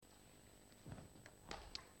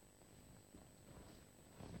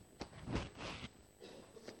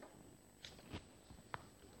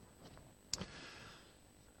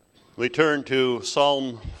We turn to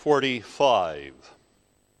Psalm 45.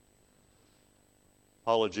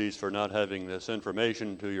 Apologies for not having this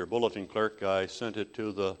information to your bulletin clerk. I sent it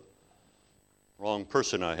to the wrong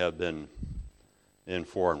person, I have been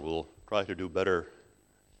informed. We'll try to do better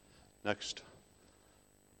next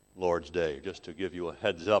Lord's Day. Just to give you a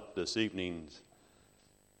heads up, this evening's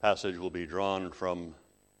passage will be drawn from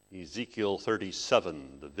Ezekiel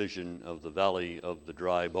 37, the vision of the valley of the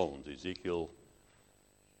dry bones. Ezekiel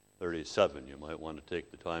 37. You might want to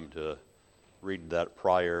take the time to read that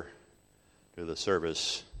prior to the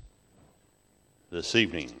service this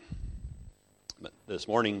evening. But this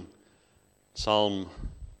morning, Psalm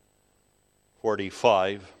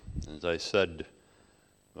 45, as I said,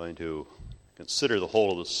 I'm going to consider the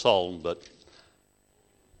whole of the psalm, but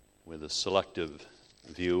with a selective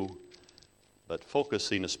view, but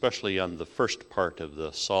focusing especially on the first part of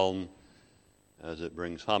the psalm as it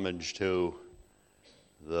brings homage to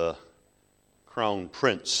the crown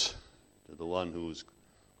prince, to the one who's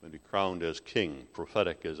going to be crowned as king,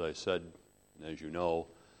 prophetic, as I said, and as you know,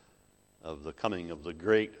 of the coming of the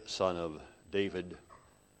great son of David,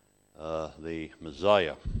 the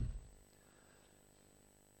Messiah.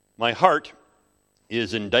 My heart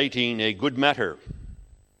is inditing a good matter.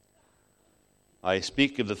 I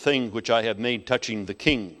speak of the things which I have made touching the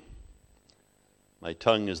king. My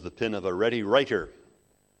tongue is the pen of a ready writer.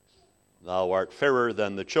 Thou art fairer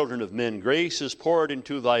than the children of men. Grace is poured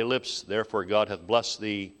into thy lips. Therefore God hath blessed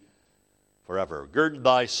thee forever. Gird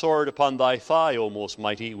thy sword upon thy thigh, O most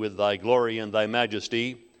mighty, with thy glory and thy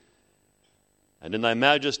majesty. And in thy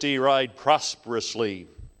majesty ride prosperously.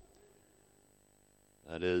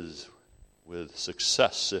 That is, with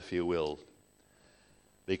success, if you will.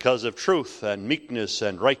 Because of truth and meekness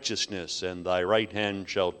and righteousness, and thy right hand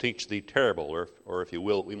shall teach thee terrible, or if you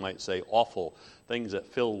will, we might say awful, things that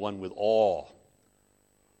fill one with awe.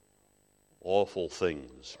 Awful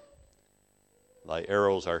things. Thy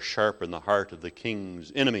arrows are sharp in the heart of the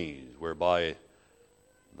king's enemies, whereby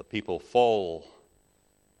the people fall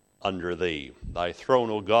under thee. Thy throne,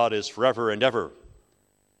 O God, is forever and ever.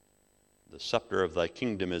 The scepter of thy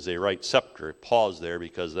kingdom is a right scepter. Pause there,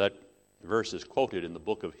 because that verse is quoted in the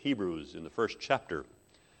book of Hebrews in the first chapter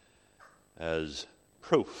as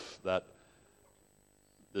proof that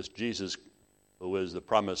this Jesus, who is the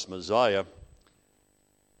promised Messiah,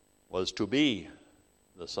 was to be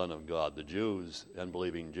the Son of God. The Jews,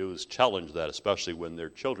 unbelieving Jews, challenged that, especially when their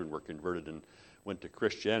children were converted and went to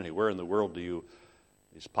Christianity. Where in the world these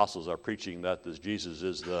apostles are preaching that this Jesus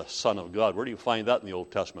is the Son of God? Where do you find that in the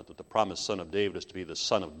Old Testament, that the promised Son of David is to be the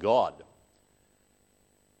Son of God?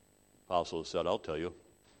 The apostle said, I'll tell you.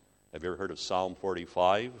 Have you ever heard of Psalm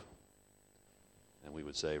 45? And we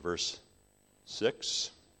would say verse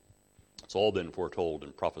 6. It's all been foretold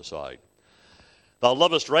and prophesied. Thou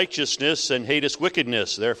lovest righteousness and hatest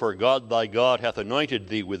wickedness. Therefore God thy God hath anointed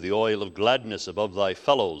thee with the oil of gladness above thy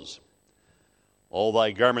fellows. All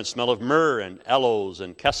thy garments smell of myrrh and aloes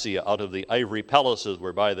and cassia out of the ivory palaces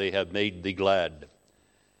whereby they have made thee glad.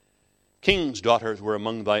 Kings' daughters were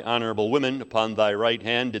among thy honorable women. Upon thy right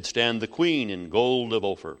hand did stand the queen in gold of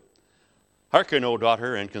Ophir. Hearken, O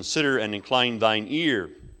daughter, and consider and incline thine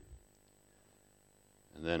ear.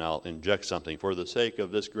 And then I'll inject something. For the sake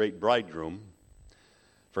of this great bridegroom,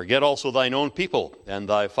 forget also thine own people and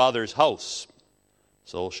thy father's house.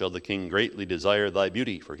 So shall the king greatly desire thy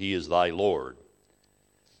beauty, for he is thy Lord.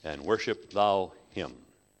 And worship thou him.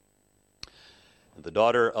 And the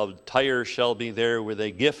daughter of Tyre shall be there with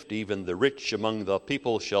a gift. Even the rich among the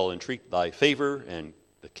people shall entreat thy favor. And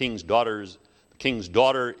the king's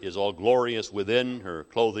daughter is all glorious within. Her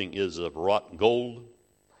clothing is of wrought gold.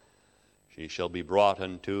 She shall be brought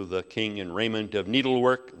unto the king in raiment of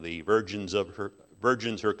needlework. The virgins,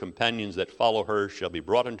 her companions that follow her, shall be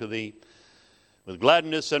brought unto thee. With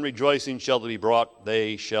gladness and rejoicing shall they be brought.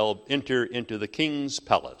 They shall enter into the king's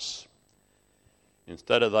palace.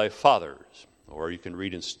 Instead of thy fathers, or you can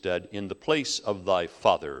read instead, in the place of thy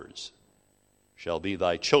fathers shall be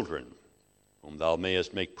thy children, whom thou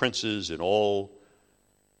mayest make princes in all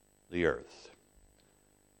the earth.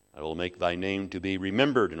 I will make thy name to be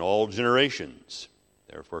remembered in all generations.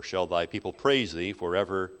 Therefore shall thy people praise thee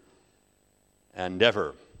forever and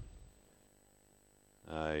ever.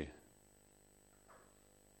 I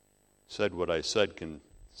said what I said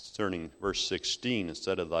concerning verse 16,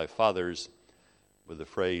 instead of thy fathers, with the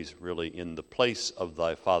phrase really, in the place of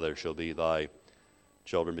thy father shall be thy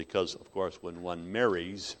children, because of course when one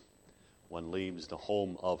marries, one leaves the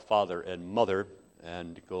home of father and mother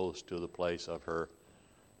and goes to the place of her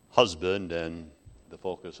husband, and the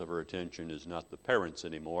focus of her attention is not the parents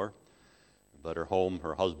anymore, but her home,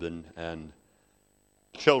 her husband, and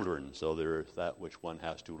children. So there is that which one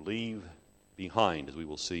has to leave behind, as we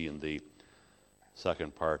will see in the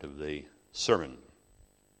second part of the sermon.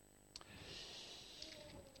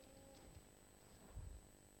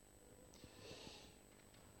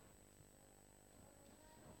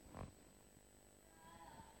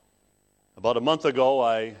 About a month ago,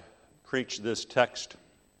 I preached this text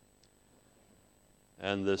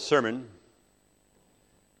and this sermon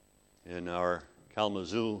in our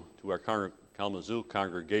Kalamazoo, to our Kalamazoo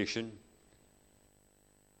congregation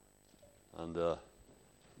on the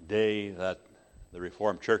day that the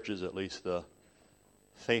Reformed churches, at least the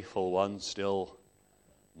faithful ones, still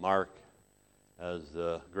mark as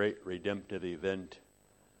the great redemptive event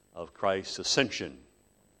of Christ's ascension.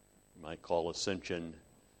 You might call Ascension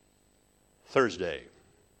Thursday.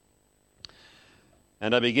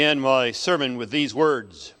 And I began my sermon with these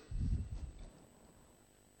words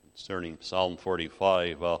concerning Psalm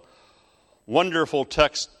 45, a wonderful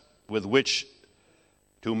text with which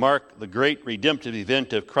to mark the great redemptive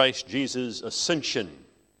event of Christ Jesus' ascension.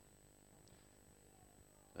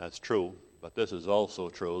 That's true, but this is also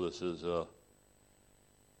true. This is a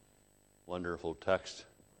wonderful text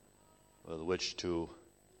with which to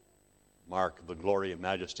mark the glory and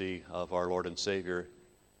majesty of our Lord and Savior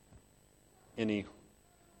any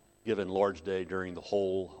given Lord's Day during the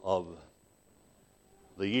whole of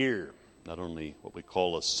the year. Not only what we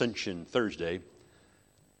call Ascension Thursday,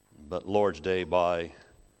 but Lord's Day by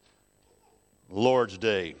Lord's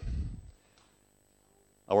Day.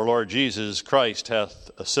 Our Lord Jesus Christ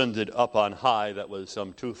hath ascended up on high. That was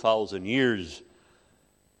some 2,000 years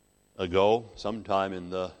ago, sometime in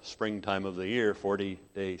the springtime of the year, 40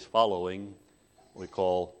 days following, we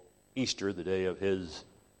call Easter, the day of his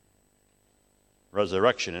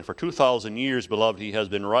resurrection. And for 2,000 years, beloved, he has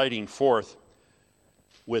been riding forth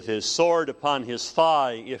with his sword upon his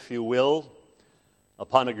thigh, if you will,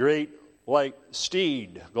 upon a great white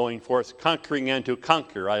steed, going forth conquering and to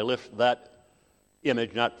conquer. I lift that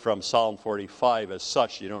image not from Psalm 45 as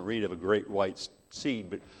such. You don't read of a great white steed,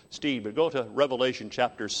 but go to Revelation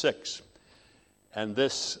chapter 6. And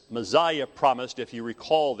this Messiah promised, if you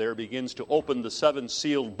recall there, begins to open the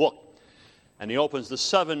seven-sealed book. And he opens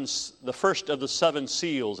the first of the seven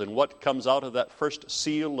seals. And what comes out of that first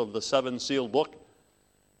seal of the seven-sealed book?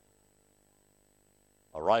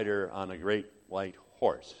 A rider on a great white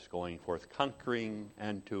horse, going forth conquering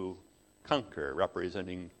and to conquer,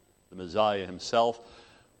 representing the Messiah himself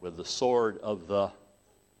with the sword of the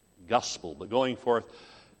gospel, but going forth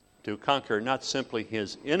to conquer not simply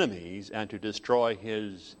his enemies and to destroy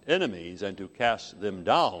his enemies and to cast them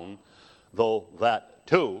down, though that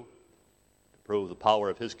too, to prove the power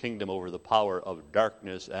of his kingdom over the power of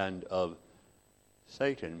darkness and of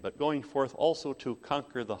Satan, but going forth also to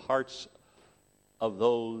conquer the hearts of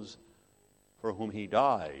those for whom he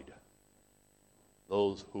died,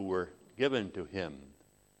 those who were given to him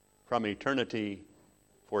from eternity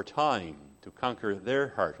for time, to conquer their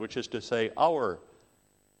heart, which is to say our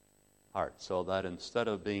heart, so that instead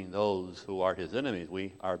of being those who are his enemies,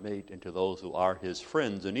 we are made into those who are his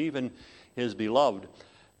friends and even his beloved,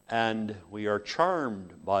 and we are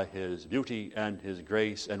charmed by his beauty and his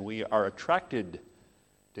grace, and we are attracted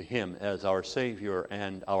to him as our Savior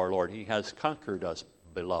and our Lord. He has conquered us,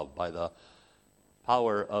 beloved, by the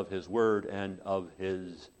power of his word and of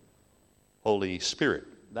his Holy Spirit.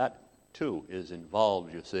 That too is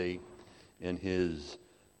involved, you see, in his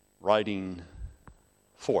riding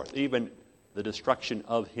forth. Even the destruction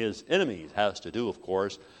of his enemies has to do, of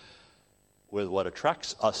course, with what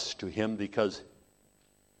attracts us to him, because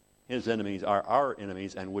his enemies are our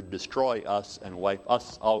enemies and would destroy us and wipe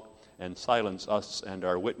us out and silence us and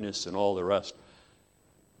our witness and all the rest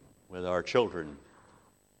with our children,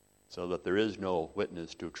 so that there is no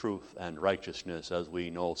witness to truth and righteousness, as we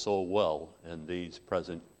know so well in these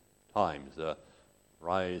present times, the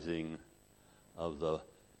rising of the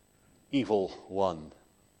evil one,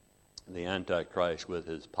 the Antichrist, with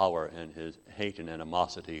his power and his hate and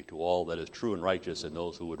animosity to all that is true and righteous, and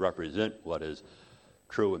those who would represent what is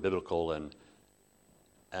true and biblical and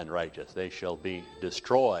righteous. They shall be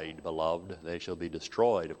destroyed, beloved. They shall be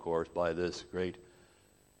destroyed, of course, by this great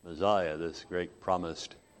Messiah, this great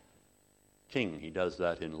promised King. He does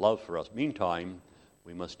that in love for us. Meantime,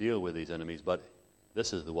 we must deal with these enemies, but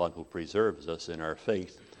this is the one who preserves us in our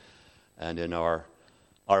faith and in our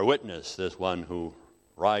witness, this one who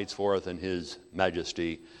rides forth in his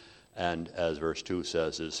majesty, and as verse 2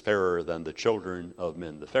 says, is fairer than the children of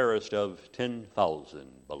men, the fairest of 10,000,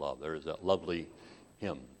 beloved. There is that lovely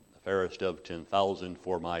hymn, the fairest of 10,000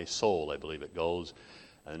 for my soul, I believe it goes,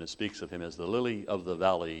 And it speaks of him as the lily of the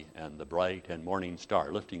valley and the bright and morning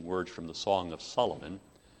star, lifting words from the Song of Solomon,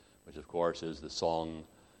 which of course is the song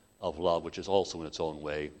of love, which is also in its own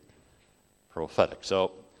way prophetic.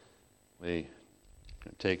 So we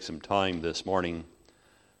take some time this morning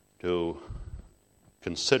to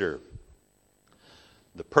consider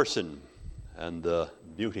the person and the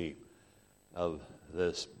beauty of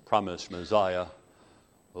this promised Messiah,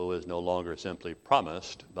 who is no longer simply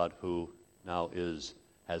promised, but who now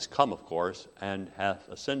has come, of course, and hath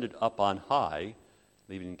ascended up on high,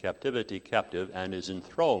 leaving captivity captive, and is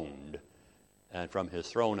enthroned, and from his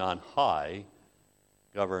throne on high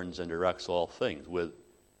governs and directs all things with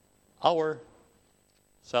our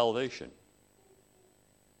salvation,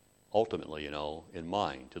 ultimately, in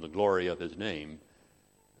mind, to the glory of his name,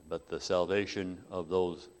 but the salvation of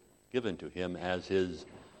those given to him as his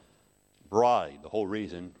bride, the whole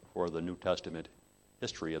reason for the New Testament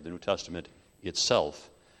history of the New Testament itself,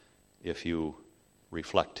 if you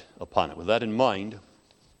reflect upon it. With that in mind,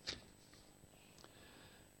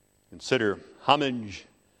 consider homage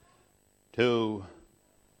to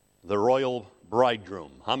the royal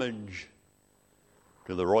bridegroom. Homage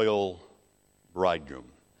to the royal bridegroom.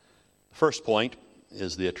 The first point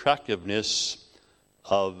is the attractiveness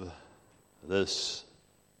of this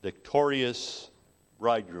victorious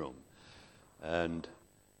bridegroom. And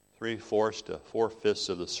 3/4 to 4/5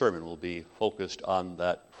 of the sermon will be focused on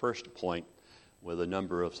that first point, with a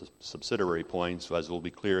number of subsidiary points, as will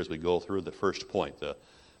be clear as we go through the first point, the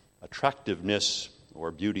attractiveness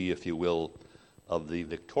or beauty, if you will, of the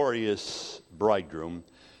victorious bridegroom,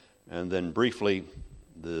 and then briefly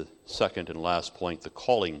the second and last point, the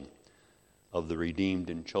calling of the redeemed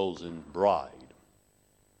and chosen bride.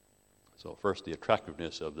 So first, the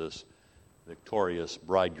attractiveness of this victorious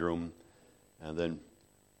bridegroom, and then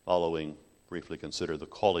following, briefly consider the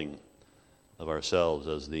calling of ourselves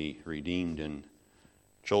as the redeemed and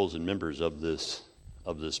chosen members of this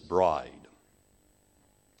bride.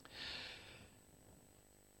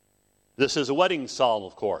 This is a wedding psalm,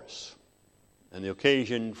 of course, and the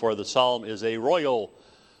occasion for the psalm is a royal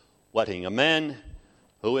wedding. A man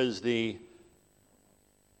who is the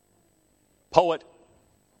poet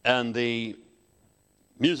and the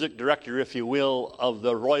music director, if you will, of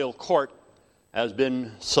the royal court has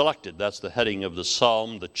been selected. That's the heading of the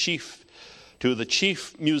psalm, the chief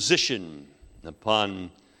musician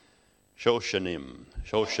upon Shoshanim,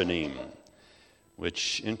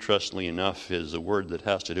 which, interestingly enough, is a word that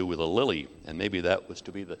has to do with a lily, and maybe that was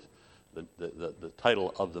to be the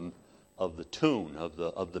title of the tune of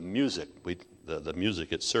the music. The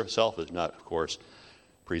music itself is not, of course,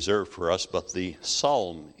 preserved for us, but the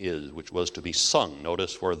psalm is, which was to be sung.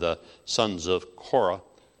 Notice, for the sons of Korah,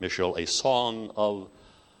 Mishal, a song of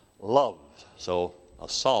love. So a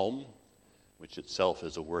psalm, which itself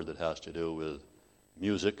is a word that has to do with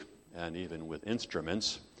music and even with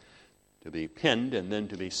instruments, to be penned and then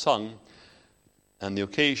to be sung. And the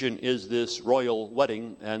occasion is this royal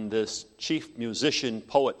wedding, and this chief musician,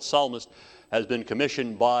 poet, psalmist has been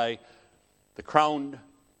commissioned by the crowned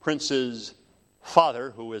prince's father,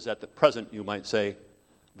 who is at the present, you might say,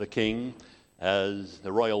 the king, as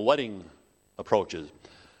the royal wedding approaches.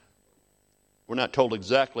 We're not told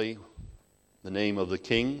exactly the name of the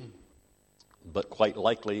king, but quite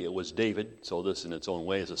likely it was David. So this in its own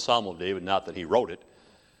way is a psalm of David, not that he wrote it,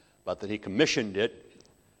 but that he commissioned it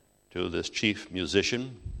to this chief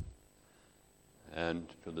musician, and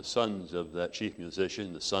to the sons of that chief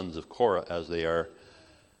musician, the sons of Korah, as they are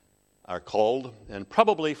called, and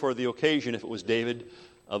probably for the occasion, if it was David,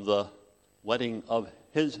 of the wedding of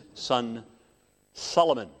his son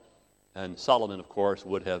Solomon. And Solomon, of course,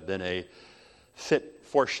 would have been a fit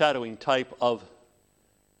foreshadowing type of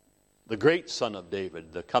the great son of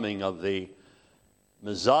David, the coming of the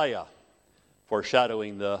Messiah,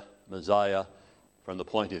 foreshadowing the Messiah from the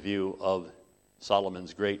point of view of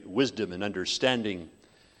Solomon's great wisdom and understanding,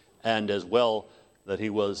 and as well that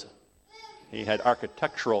he had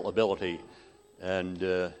architectural ability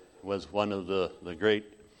and was one of the great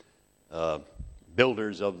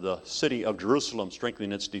builders of the city of Jerusalem,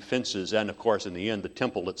 strengthening its defenses, and of course in the end the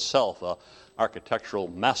temple itself, an architectural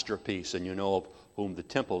masterpiece, and you know of whom the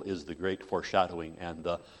temple is the great foreshadowing and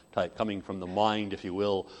the type coming from the mind, if you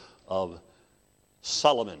will, of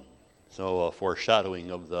Solomon. So a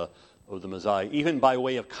foreshadowing of the Messiah, even by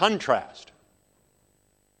way of contrast.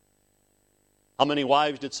 How many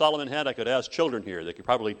wives did Solomon have? I could ask children here. They could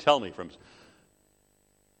probably tell me from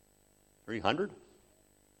 300?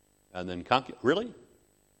 And then really?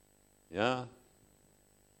 Yeah.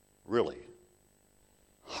 Really.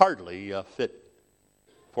 Hardly a fit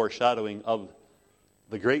foreshadowing of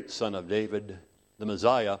the great son of David, the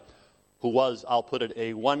Messiah, who was, I'll put it,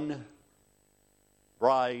 a one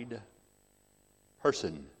bride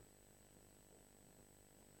person.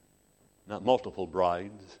 Not multiple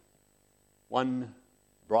brides. One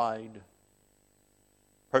bride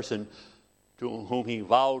person to whom he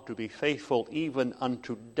vowed to be faithful even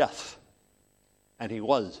unto death. And he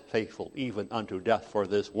was faithful even unto death for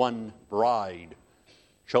this one bride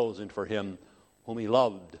chosen for him, whom he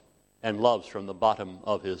loved and loves from the bottom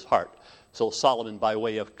of his heart. So Solomon, by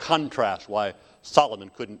way of contrast, why Solomon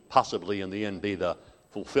couldn't possibly in the end be the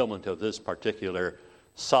fulfillment of this particular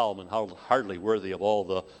psalm, and hardly worthy of all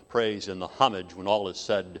the praise and the homage when all is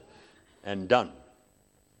said and done.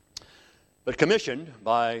 But commissioned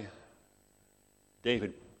by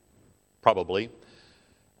David, probably,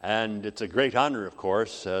 and it's a great honor, of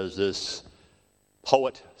course, as this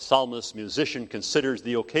poet, psalmist, musician considers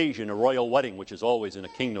the occasion a royal wedding, which is always in a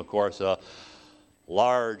kingdom, of course, a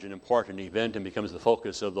large and important event and becomes the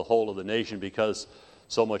focus of the whole of the nation because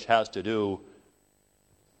so much has to do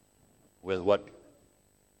with what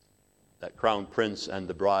that crown prince and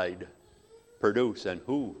the bride produce and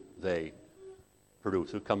who they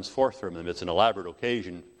produce, who comes forth from them. It's an elaborate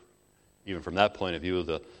occasion. Even from that point of view,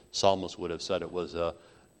 the psalmist would have said it was a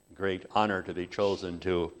great honor to be chosen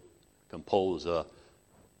to compose a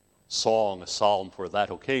song, a psalm for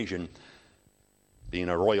that occasion, being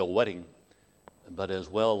a royal wedding, but as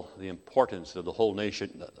well the importance of the whole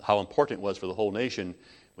nation, how important it was for the whole nation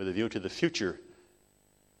with a view to the future,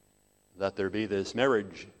 that there be this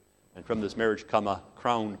marriage, and from this marriage come a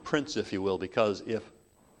crown prince, if you will, because if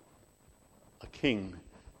a king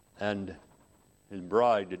and his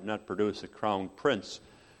bride did not produce a crown prince,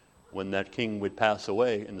 when that king would pass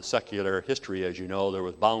away in the secular history, as you know, there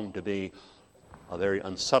was bound to be a very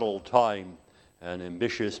unsettled time, and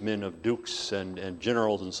ambitious men of dukes and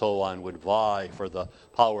generals and so on would vie for the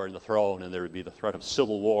power and the throne, and there would be the threat of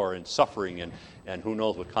civil war and suffering and who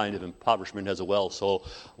knows what kind of impoverishment as well. So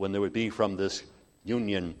when there would be from this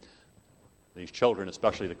union these children,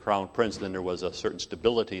 especially the crown prince, then there was a certain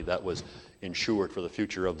stability that was ensured for the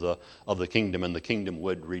future of the kingdom, and the kingdom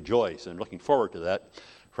would rejoice. And looking forward to that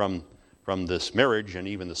from this marriage, and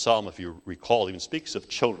even the psalm, if you recall, even speaks of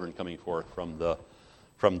children coming forth from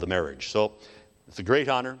the marriage. So it's a great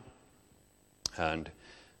honor, and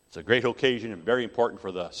it's a great occasion, and very important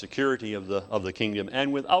for the security of the kingdom.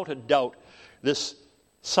 And without a doubt, this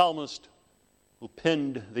psalmist who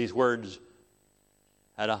penned these words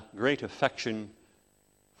had a great affection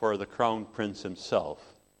for the crown prince himself,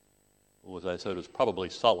 who, as I said, was probably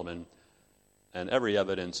Solomon. And every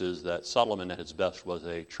evidence is that Solomon at his best was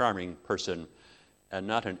a charming person, and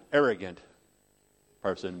not an arrogant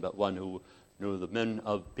person, but one who knew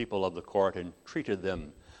the people of the court and treated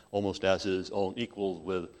them almost as his own equals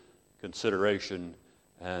with consideration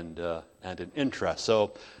and an interest.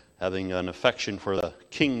 So having an affection for the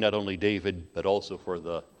king, not only David, but also for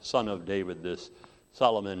the son of David, this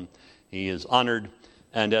Solomon, he is honored.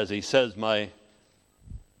 And as he says, my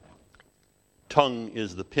tongue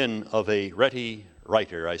is the pen of a ready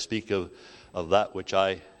writer. I speak of that which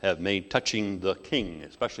I have made touching the king,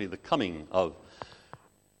 especially the coming of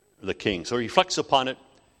the king. So he reflects upon it,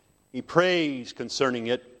 he prays concerning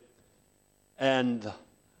it, and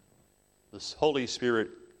the Holy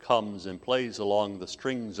Spirit comes and plays along the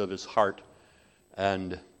strings of his heart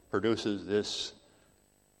and produces this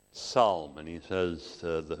psalm. And he says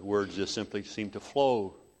the words just simply seem to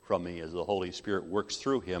flow from me as the Holy Spirit works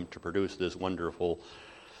through him to produce this wonderful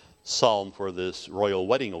psalm for this royal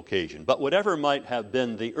wedding occasion. But whatever might have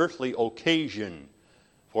been the earthly occasion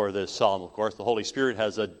for this psalm, of course, the Holy Spirit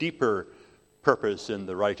has a deeper purpose in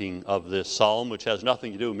the writing of this psalm, which has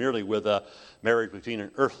nothing to do merely with a marriage between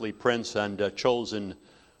an earthly prince and a chosen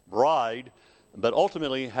bride, but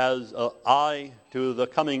ultimately has an eye to the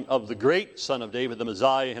coming of the great Son of David, the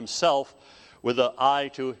Messiah himself, with an eye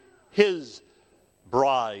to his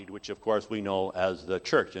bride, which of course we know as the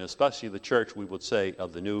church, and especially the church, we would say,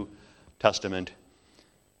 of the New Testament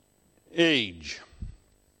age.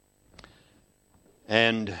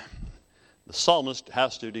 And the psalmist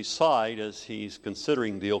has to decide, as he's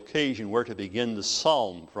considering the occasion, where to begin the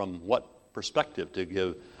psalm, from what perspective to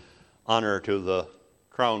give honor to the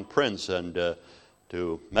crown prince and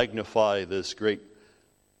to magnify this great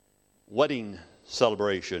wedding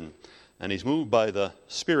celebration. And he's moved by the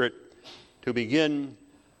Spirit to begin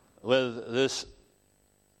with this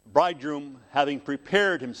bridegroom having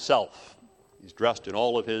prepared himself. He's dressed in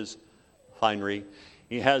all of his finery.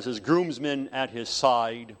 He has his groomsmen at his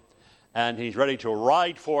side, and he's ready to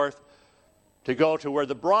ride forth to go to where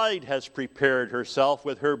the bride has prepared herself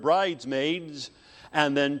with her bridesmaids,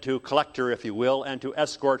 and then to collect her, if you will, and to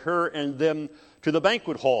escort her and them to the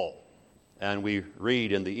banquet hall. And we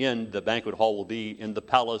read in the end, the banquet hall will be in the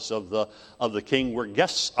palace of the king, where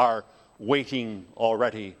guests are waiting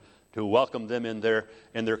already to welcome them in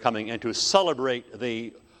their coming and to celebrate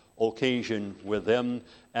the occasion with them.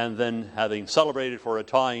 And then, having celebrated for a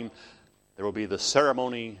time, there will be the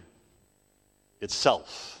ceremony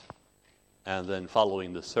itself. And then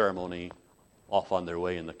following the ceremony, off on their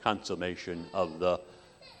way in the consummation of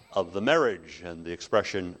the marriage and the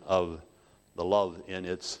expression of the love in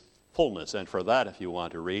its fullness. And for that, if you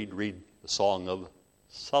want to read the Song of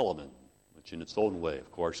Solomon, which in its own way, of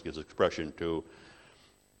course, gives expression to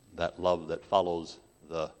that love that follows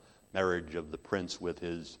the marriage of the prince with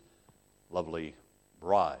his lovely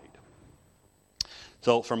bride.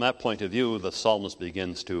 So from that point of view, the psalmist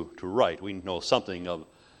begins to write. We know something of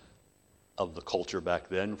the culture back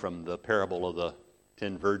then from the parable of the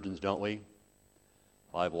 10 virgins, don't we?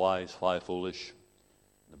 5 wise, 5 foolish.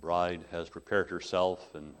 The bride has prepared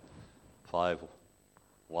herself, and 5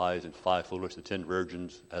 wise and 5 foolish, the 10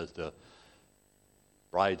 virgins, as the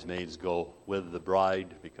bridesmaids go with the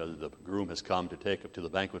bride because the groom has come to take her to the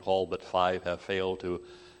banquet hall, but 5 have failed to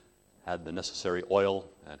have the necessary oil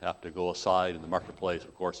and have to go aside, and the marketplace,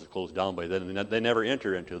 of course, is closed down by then. And they never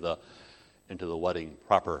enter into the wedding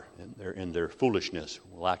proper in their foolishness,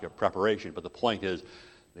 lack of preparation. But the point is,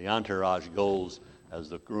 the entourage goes as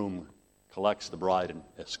the groom collects the bride and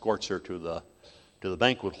escorts her to the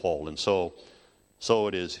banquet hall. And so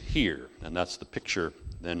it is here, and that's the picture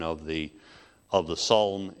then of the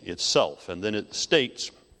psalm itself. And then it states,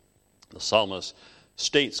 the psalmist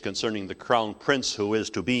states concerning the crown prince who is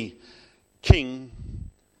to be king,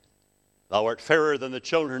 "Thou art fairer than the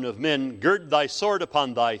children of men. Gird thy sword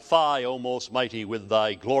upon thy thigh, O most mighty, with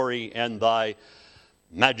thy glory and thy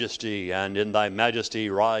majesty, and in thy majesty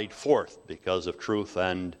ride forth because of truth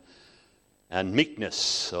and meekness.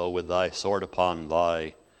 So with thy sword upon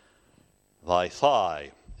thy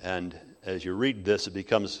thigh." And as you read this, it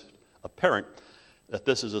becomes apparent that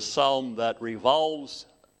this is a psalm that revolves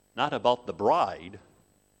not about the bride.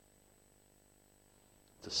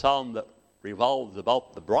 It's a psalm that revolves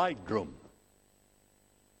about the bridegroom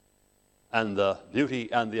and the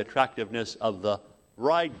beauty and the attractiveness of the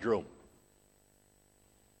bridegroom.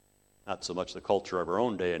 Not so much the culture of our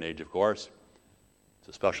own day and age, of course. It's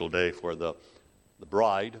a special day for the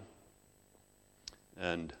bride.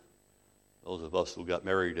 And those of us who got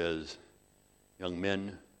married as young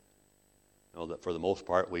men know that for the most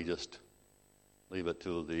part we just leave it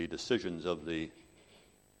to the decisions of the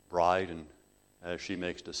bride, and as she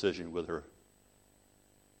makes decision with her,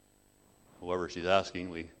 whoever she's asking,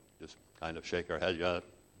 we just kind of shake our head. Yeah,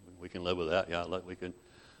 we can live with that. Yeah, we can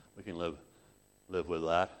live with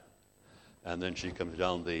that. And then she comes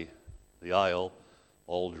down the aisle,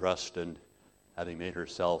 all dressed and having made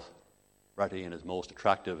herself ready and as most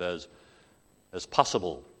attractive as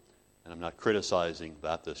possible. And I'm not criticizing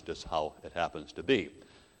that. That's just how it happens to be.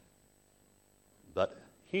 But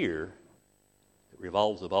here, it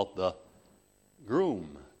revolves about the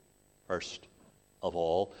groom, first of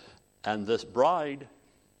all. And this bride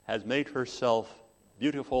has made herself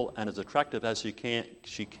beautiful and as attractive as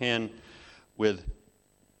she can with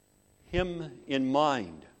him in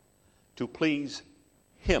mind, to please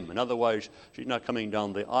him. And otherwise, she's not coming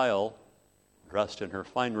down the aisle dressed in her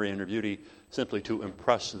finery and her beauty simply to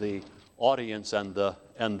impress the audience and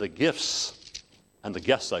the gifts, and the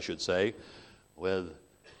guests, I should say, with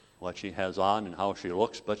what she has on and how she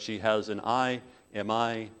looks, but she has an eye. Am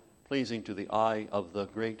I pleasing to the eye of the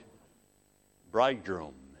great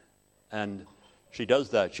bridegroom? And she does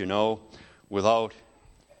that, without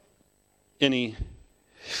any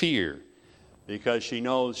fear, because she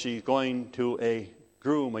knows she's going to a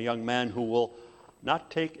groom, a young man who will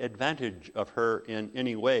not take advantage of her in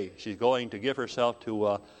any way. She's going to give herself to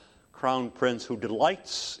a crown prince who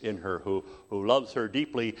delights in her, who loves her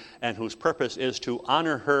deeply, and whose purpose is to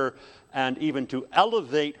honor her and even to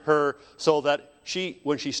elevate her so that she,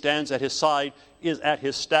 when she stands at his side, is at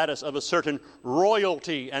his status of a certain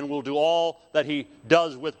royalty and will do all that he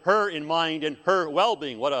does with her in mind and her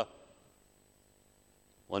well-being. What a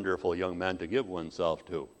wonderful young man to give oneself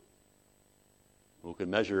to, who can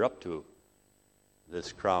measure up to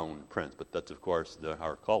this crown prince. But that's, of course,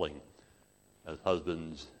 our calling as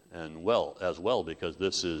husbands as well, because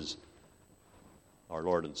this is our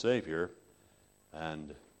Lord and Savior,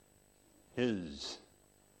 and his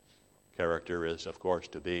character is, of course,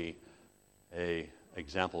 to be an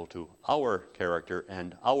example to our character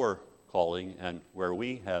and our calling, and where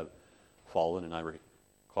we have fallen. And I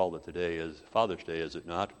recall that today is Father's Day, is it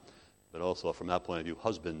not? But also from that point of view,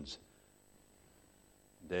 Husband's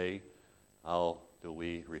Day, how do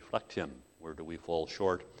we reflect him? Where do we fall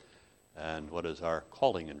short? And what is our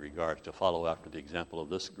calling in regards to follow after the example of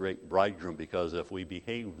this great bridegroom? Because if we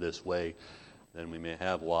behave this way, then we may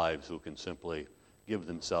have wives who can simply give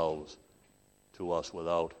themselves to us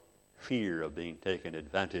without fear of being taken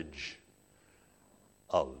advantage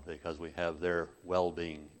of, because we have their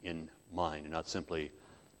well-being in mind and not simply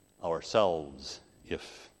ourselves,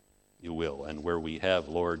 if you will. And where we have,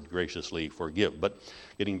 Lord, graciously forgive. But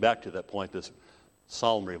getting back to that point, this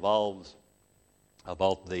psalm revolves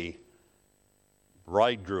about the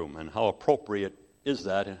bridegroom, and how appropriate is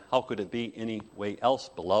that, and how could it be any way else,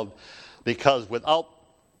 beloved? Because without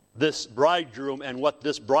this bridegroom and what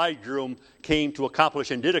this bridegroom came to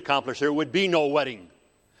accomplish and did accomplish, there would be no wedding,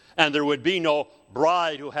 and there would be no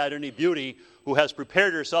bride who had any beauty, who has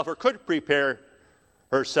prepared herself or could prepare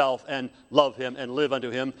herself and love him and live unto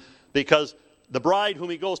him, because the bride whom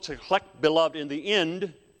he goes to collect, beloved, in the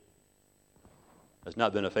end has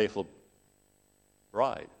not been a faithful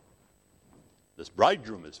bride. This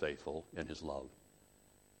bridegroom is faithful in his love,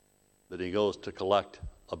 but he goes to collect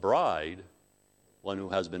a bride, one who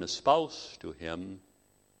has been espoused to him,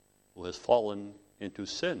 who has fallen into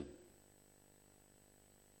sin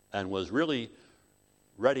and was really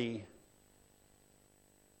ready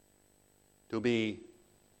to be,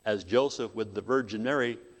 as Joseph with the Virgin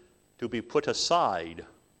Mary, to be put aside,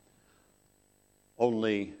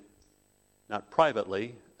 only not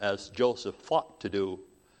privately, as Joseph fought to do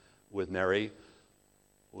with Mary,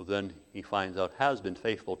 who then he finds out has been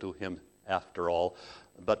faithful to him after all,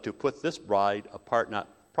 but to put this bride apart, not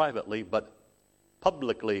privately, but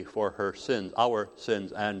publicly, for her sins, our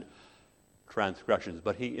sins and transgressions.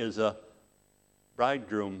 But he is a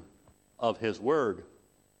bridegroom of his word,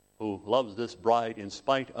 who loves this bride in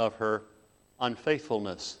spite of her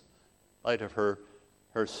unfaithfulness, in spite of her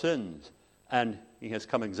sins. And he has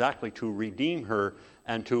come exactly to redeem her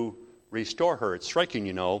and to restore her. It's striking,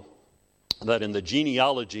 you know, that in the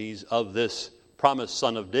genealogies of this promised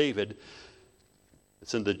son of David,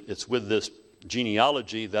 it's with this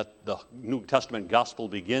genealogy that the New Testament gospel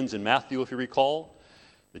begins in Matthew, if you recall.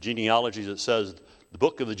 The genealogies, it says, the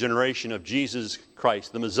book of the generation of Jesus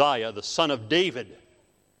Christ, the Messiah, the son of David.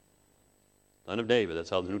 Son of David, that's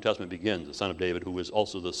how the New Testament begins, the son of David, who is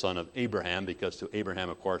also the son of Abraham, because to Abraham,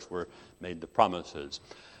 of course, were made the promises.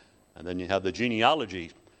 And then you have the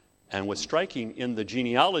genealogy. And what's striking in the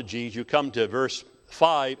genealogies, you come to verse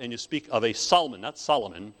 5 and you speak of a Salmon, not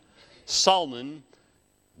Solomon. Salmon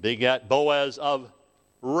begat Boaz of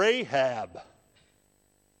Rahab.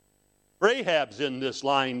 Rahab's in this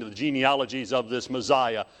line of the genealogies of this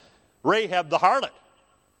Messiah. Rahab the harlot,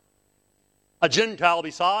 a Gentile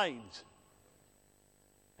besides.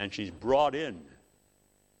 And she's brought in.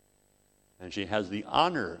 And she has the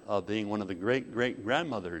honor of being one of the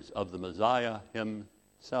great-great-grandmothers of the Messiah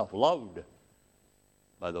himself, loved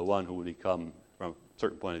by the one who would become, from a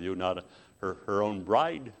certain point of view, not her own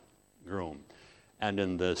bridegroom. And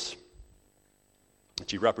in this,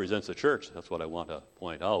 she represents the church. That's what I want to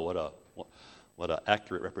point out. What an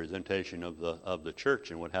accurate representation of the church,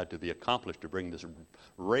 and what had to be accomplished to bring this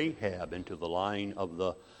Rahab into the line of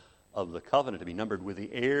the covenant, to be numbered with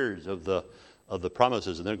the heirs of the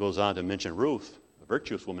promises. And then it goes on to mention Ruth, a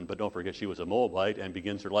virtuous woman, but don't forget she was a Moabite and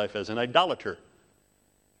begins her life as an idolater.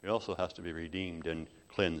 She also has to be redeemed and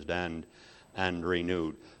cleansed and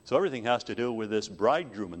renewed. So everything has to do with this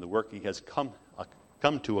bridegroom and the work he has come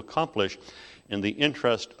to accomplish in the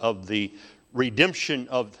interest of the redemption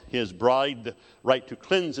of his bride, the right to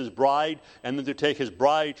cleanse his bride, and then to take his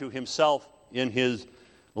bride to himself in his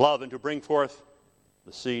love, and to bring forth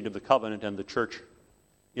the seed of the covenant and the church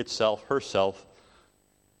itself, herself,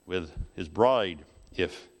 with his bride,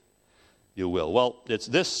 if you will. Well, it's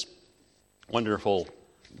this wonderful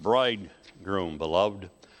bridegroom, beloved,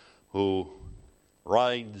 who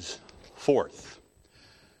rides forth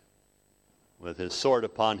with his sword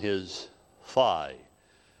upon his thigh,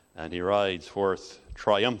 and he rides forth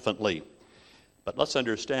triumphantly. But let's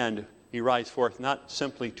understand, he rides forth not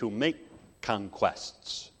simply to make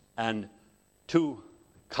conquests and to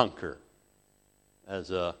conquer,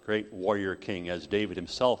 as a great warrior king, as David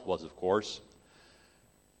himself was, of course,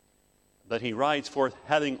 but he rides forth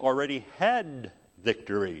having already had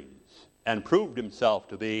victories and proved himself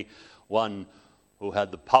to be one who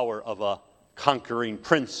had the power of a conquering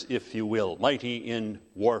prince, if you will, mighty in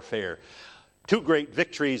warfare. 2 great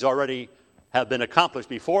victories already have been accomplished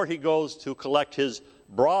before he goes to collect his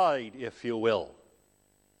bride, if you will.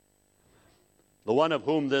 The one of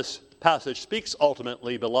whom this passage speaks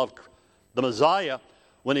ultimately, beloved, the Messiah,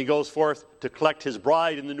 when he goes forth to collect his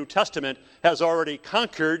bride in the New Testament, has already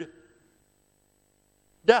conquered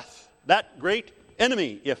death, that great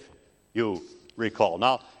enemy, if you recall.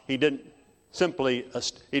 Now, he didn't simply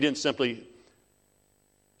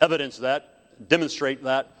evidence that, demonstrate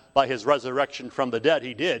that by his resurrection from the dead.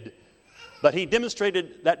 He did. But he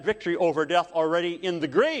demonstrated that victory over death already in the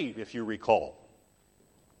grave, if you recall.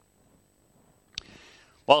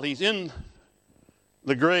 While he's in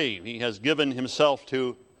the grave, he has given himself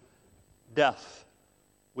to death.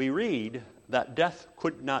 We read that death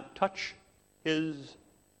could not touch his,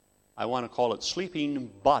 I want to call it, sleeping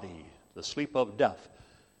body, the sleep of death,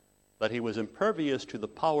 that he was impervious to the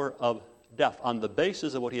power of death on the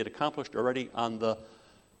basis of what he had accomplished already on the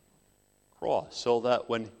cross, so that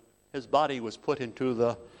when his body was put into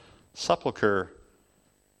the sepulcher,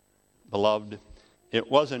 beloved, it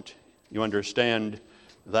wasn't, you understand,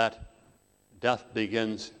 that death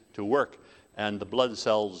begins to work and the blood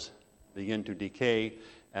cells begin to decay,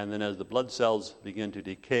 and then as the blood cells begin to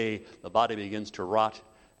decay, the body begins to rot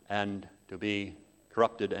and to be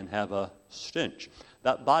corrupted and have a stench.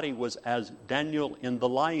 That body was as Daniel in the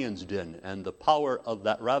lion's den, and the power of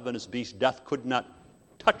that ravenous beast, death, could not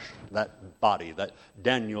touch that body, that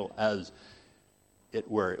Daniel, as it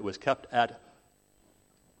were. It was kept at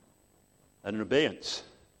an abeyance.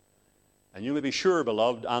 And you may be sure,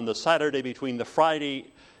 beloved, on the Saturday between the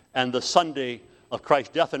Friday and the Sunday of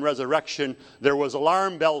Christ's death and resurrection, there was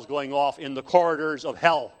alarm bells going off in the corridors of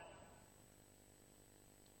hell.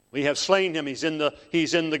 We have slain him. He's in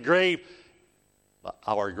the grave. But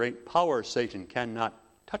our great power, Satan, cannot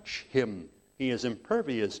touch him. He is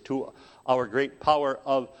impervious to our great power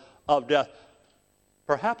of death.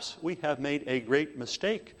 Perhaps we have made a great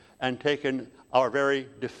mistake and taken our very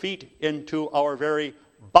defeat into our very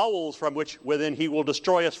bowels, from which within he will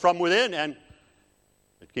destroy us from within. And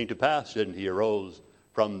it came to pass, didn't he? Arose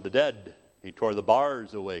from the dead. He tore the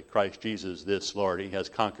bars away. Christ Jesus, this Lord, he has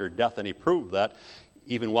conquered death, and he proved that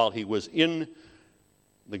even while he was in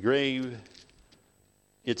the grave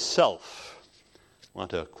itself. I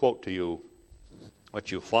want to quote to you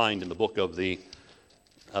what you find in the book of the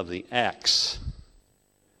Acts.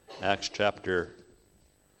 Acts chapter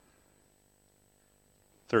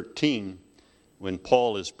 13, when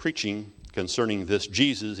Paul is preaching concerning this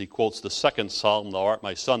Jesus, he quotes the second psalm, "Thou art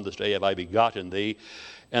my son, this day have I begotten thee."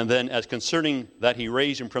 And then as concerning that he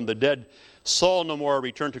raised him from the dead, Saul no more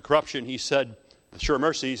returned to corruption, he said, "Sure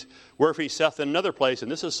mercies," wherefore he saith in another place,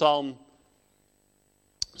 and this is Psalm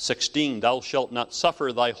 16, "Thou shalt not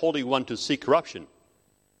suffer thy Holy One to see corruption."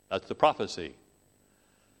 That's the prophecy.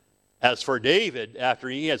 As for David, after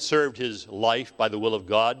he had served his life by the will of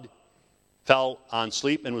God, fell on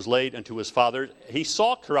sleep and was laid unto his fathers, he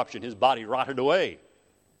saw corruption, his body rotted away.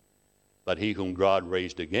 But he whom God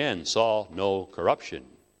raised again saw no corruption.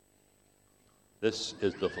 This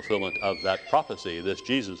is the fulfillment of that prophecy, this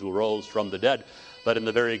Jesus who rose from the dead. But in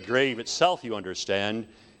the very grave itself, you understand,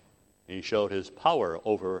 he showed his power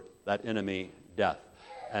over that enemy, death.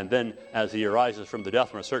 And then as he arises from the death,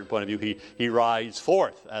 from a certain point of view, he rides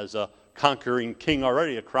forth as a conquering king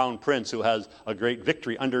already, a crown prince who has a great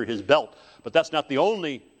victory under his belt. But that's not the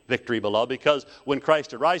only victory, beloved, because when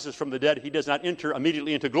Christ arises from the dead, he does not enter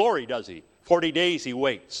immediately into glory, does he? 40 days he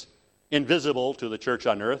waits, invisible to the church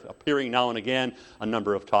on earth, appearing now and again a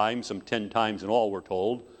number of times, some 10 times in all, we're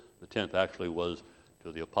told. The 10th actually was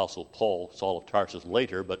to the Apostle Paul, Saul of Tarsus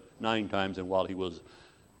later, but 9 times and while he was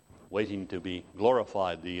waiting to be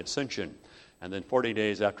glorified, the ascension. And then 40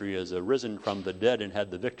 days after he has arisen from the dead and had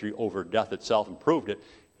the victory over death itself and proved it,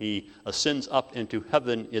 he ascends up into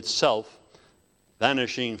heaven itself,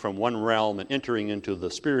 vanishing from one realm and entering into the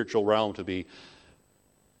spiritual realm to be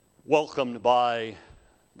welcomed by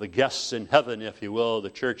the guests in heaven, if you will, the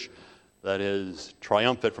church that is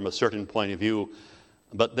triumphant from a certain point of view.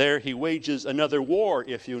 But there he wages another war,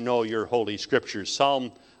 if you know your holy scriptures.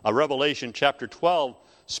 Revelation chapter 12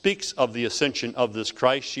 speaks of the ascension of this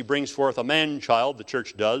Christ. She brings forth a man-child, the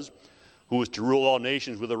church does, who is to rule all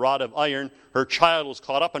nations with a rod of iron. Her child was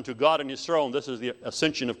caught up unto God in his throne. This is the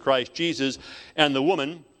ascension of Christ Jesus. And the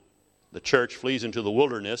woman, the church, flees into the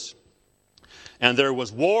wilderness. And there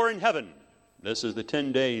was war in heaven. This is the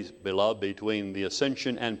 10 days, beloved, between the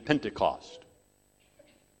ascension and Pentecost.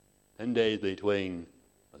 10 days between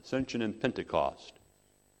ascension and Pentecost.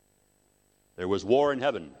 There was war in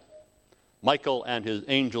heaven. Michael and his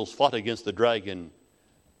angels fought against the dragon,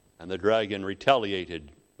 and the dragon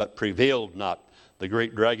retaliated, but prevailed not. The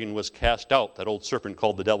great dragon was cast out. That old serpent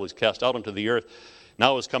called the devil was cast out into the earth.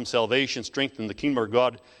 Now has come salvation, strength in the kingdom of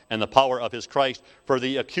God, and the power of his Christ. For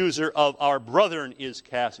the accuser of our brethren is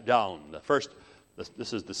cast down.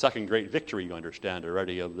 This is the second great victory, you understand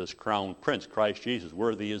already, of this crown prince, Christ Jesus.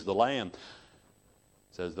 Worthy is the Lamb.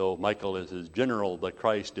 It's as though Michael is his general, but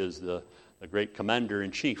Christ is the the great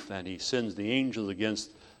commander-in-chief, and he sends the angels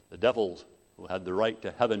against the devils who had the right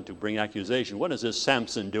to heaven to bring accusation. What is this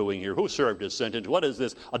Samson doing here? Who served his sentence? What is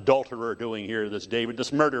this adulterer doing here, this David,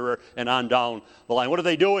 this murderer, and on down the line? What are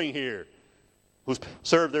they doing here? Who's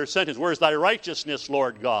served their sentence? Where's thy righteousness,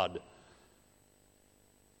 Lord God?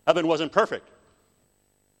 Heaven wasn't perfect.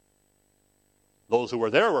 Those who were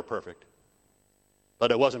there were perfect.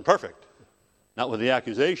 But it wasn't perfect. Not with the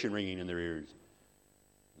accusation ringing in their ears.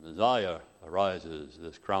 Messiah arises,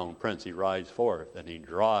 this crown prince, he rides forth, and he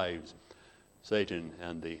drives Satan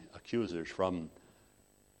and the accusers from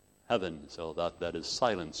heaven, so that is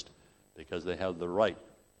silenced, because they have the right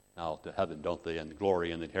now to heaven, don't they, and the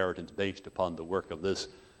glory and the inheritance based upon the work of this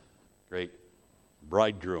great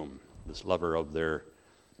bridegroom, this lover of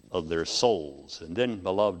their souls. And then,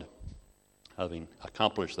 beloved, having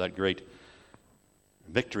accomplished that great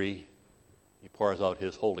victory, he pours out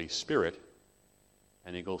his Holy Spirit,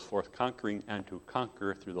 and he goes forth conquering and to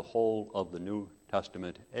conquer through the whole of the New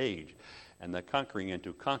Testament age. And that conquering and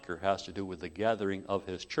to conquer has to do with the gathering of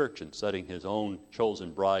his church and setting his own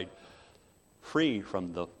chosen bride free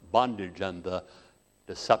from the bondage and the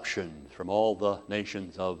deception from all the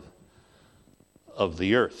nations of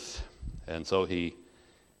the earth. And so he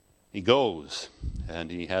goes, and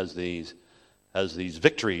he has these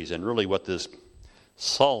victories. And really what this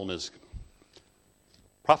psalm is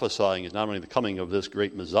prophesying is not only the coming of this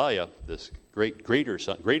great Messiah, this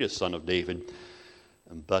greatest son of David,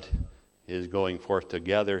 but is going forth to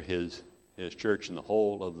gather his church in the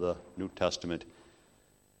whole of the New Testament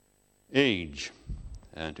age,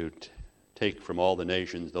 and to take from all the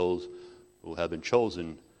nations those who have been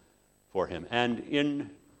chosen for him. And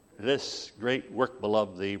in this great work,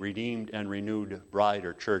 beloved, the redeemed and renewed bride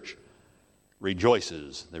or church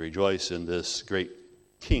rejoices. They rejoice in this great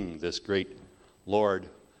King, this great Lord,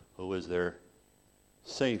 who is their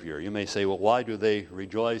Savior. You may say, well, why do they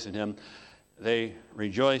rejoice in him? They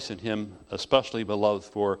rejoice in him, especially, beloved,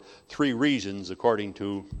 for three reasons, according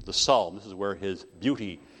to the psalm. This is where his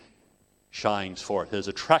beauty shines forth, his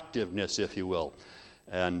attractiveness, if you will.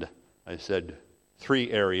 And I said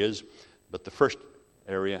three areas, but the first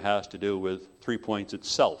area has to do with 3 points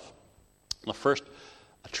itself. The first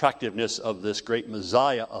attractiveness of this great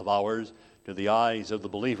Messiah of ours to the eyes of the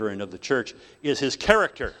believer and of the church is his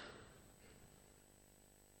character.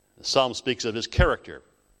 The psalm speaks of his character.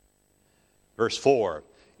 Verse 4,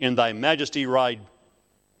 in thy majesty ride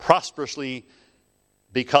prosperously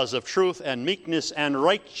because of truth and meekness and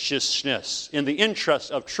righteousness. In the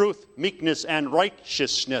interest of truth, meekness, and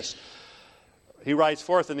righteousness. He rides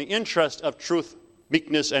forth in the interest of truth,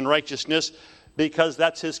 meekness, and righteousness because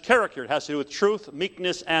that's his character. It has to do with truth,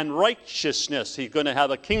 meekness, and righteousness. He's going to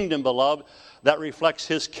have a kingdom, beloved, that reflects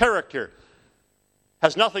his character.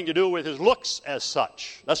 Has nothing to do with his looks as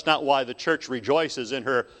such. That's not why the church rejoices in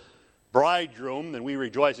her bridegroom, and we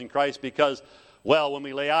rejoice in Christ because, well, when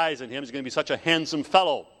we lay eyes on him, he's going to be such a handsome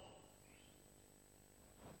fellow.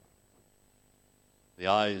 The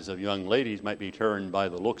eyes of young ladies might be turned by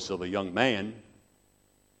the looks of a young man,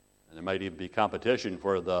 and there might even be competition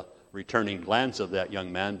for the returning glance of that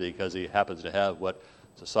young man because he happens to have what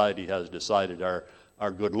society has decided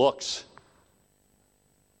are good looks.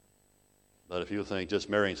 But if you think just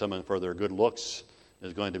marrying someone for their good looks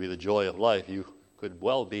is going to be the joy of life, you could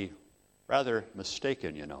well be rather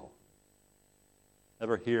mistaken, you know.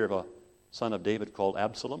 Ever hear of a son of David called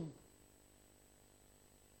Absalom?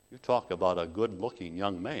 You talk about a good-looking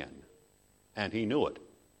young man, and he knew it.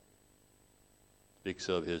 Speaks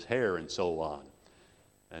of his hair and so on.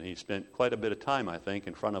 And he spent quite a bit of time, I think,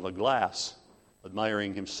 in front of a glass,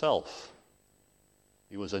 admiring himself.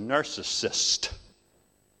 He was a narcissist,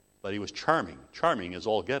 but he was charming. Charming as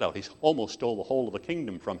all get out. He almost stole the whole of the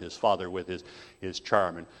kingdom from his father with his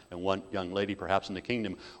charm. And one young lady, perhaps in the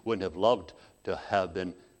kingdom, wouldn't have loved to have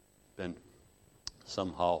been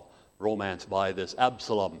somehow romanced by this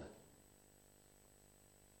Absalom.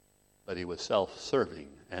 But he was self-serving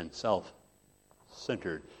and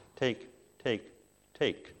self-centered. Take.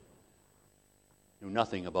 Knew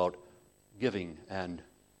nothing about giving and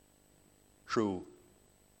true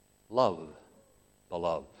love,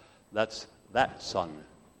 beloved. That's that son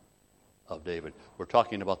of David. We're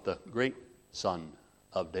talking about the great son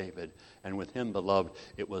of David. And with him, beloved,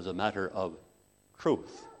 it was a matter of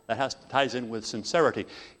truth. That ties in with sincerity.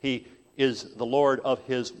 He is the Lord of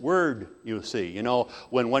his word, you see. You know,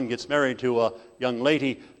 when one gets married to a young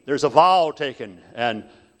lady, there's a vow taken, and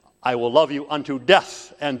I will love you unto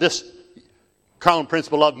death. And this crown prince,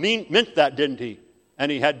 beloved, meant that, didn't he?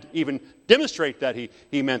 And he had even demonstrate that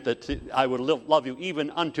he meant that I would love you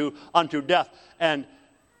even unto death, and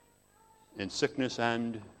in sickness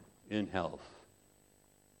and in health,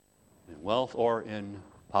 in wealth, or in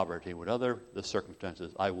poverty, whatever the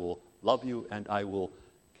circumstances. I will love you and I will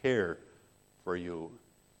care for you.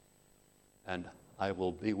 And I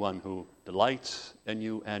will be one who delights in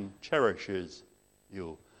you and cherishes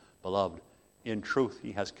you. Beloved, in truth,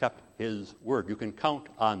 he has kept his word. You can count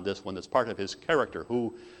on this one. That's part of his character,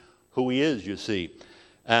 who he is, you see.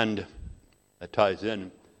 And that ties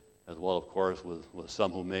in as well, of course, with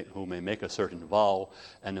some who may make a certain vow,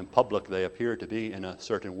 and in public they appear to be in a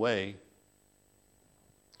certain way.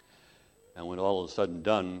 And when all is said and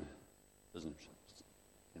done, in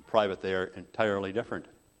private they are entirely different.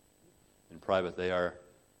 In private they are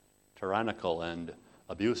tyrannical and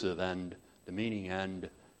abusive and demeaning and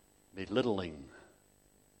belittling.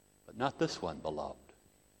 But not this one, beloved.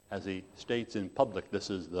 As he states in public, this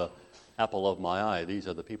is the apple of my eye. These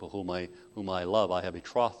are the people whom I love. I have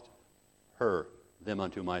betrothed them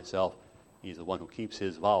unto myself. He's the one who keeps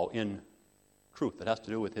his vow in truth. That has to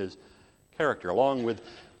do with his character, along with,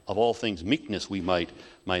 of all things, meekness, we might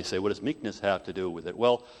say. What does meekness have to do with it?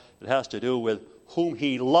 Well, it has to do with whom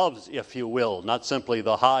he loves, if you will, not simply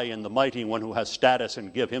the high and the mighty one who has status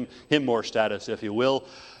and give him more status, if you will,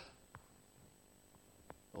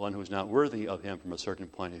 the one who's not worthy of him from a certain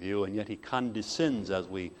point of view, and yet he condescends, as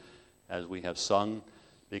we have sung,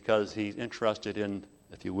 because he's interested in,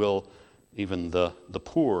 if you will, even the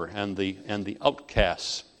poor and the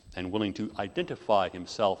outcasts, and willing to identify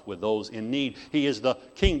himself with those in need. He is the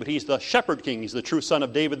king, but he's the shepherd king. He's the true son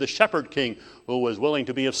of David, the shepherd king, who was willing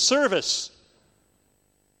to be of service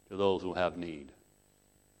to those who have need.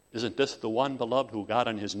 Isn't this the one, beloved, who got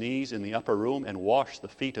on his knees in the upper room and washed the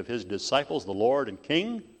feet of his disciples, the Lord and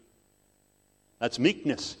King? That's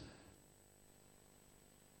meekness.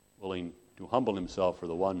 Willing to humble himself for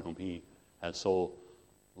the one whom he has so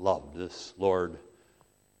loved, this Lord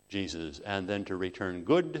Jesus, and then to return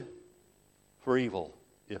good for evil.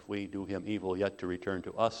 If we do him evil, yet to return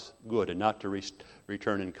to us good, and not to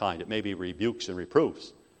return in kind. It may be rebukes and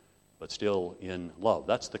reproofs, but still in love.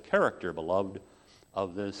 That's the character, beloved,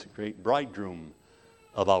 of this great bridegroom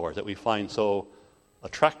of ours that we find so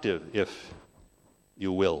attractive, if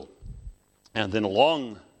you will. And then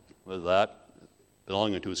along with that,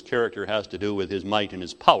 belonging to his character, has to do with his might and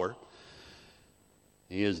his power.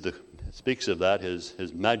 He is speaks of that,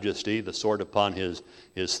 his majesty, the sword upon his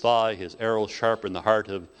thigh, his arrows sharp in the heart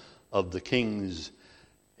of the king's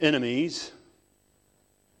enemies.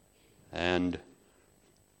 And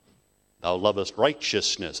thou lovest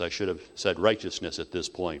righteousness. I should have said righteousness at this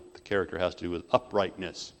point. The character has to do with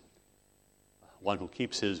uprightness. One who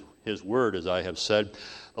keeps his word, as I have said.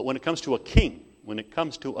 But when it comes to a king,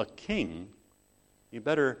 you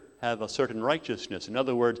better have a certain righteousness. In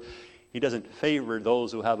other words, he doesn't favor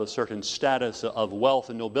those who have a certain status of wealth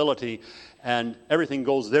and nobility, and everything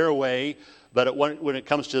goes their way. But when it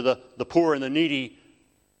comes to the poor and the needy,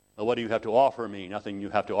 well, what do you have to offer me? Nothing you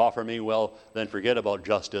have to offer me. Well, then forget about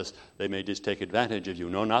justice. They may just take advantage of you.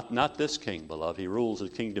 No, not this king, beloved. He rules his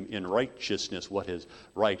kingdom in righteousness, what is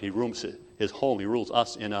right. He rules his home. He rules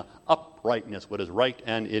us in a uprightness, what is right,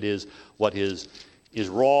 and it is what is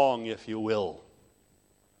wrong, if you will,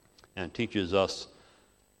 and teaches us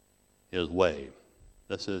his way.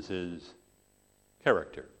 This is his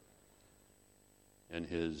character, in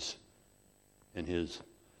his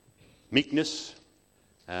meekness,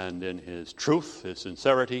 and in his truth, his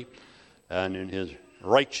sincerity, and in his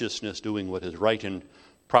righteousness, doing what is right and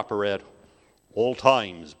proper at all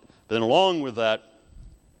times. But then along with that,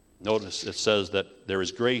 notice it says that there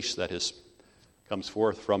is grace that comes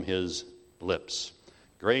forth from his lips.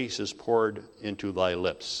 Grace is poured into thy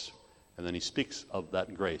lips. And then he speaks of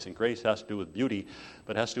that grace. And grace has to do with beauty,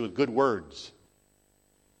 but it has to do with good words.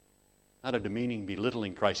 Not a demeaning,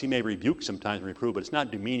 belittling Christ. He may rebuke sometimes and reprove, but it's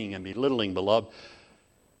not demeaning and belittling, beloved.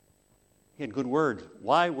 He had good words.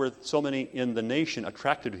 Why were so many in the nation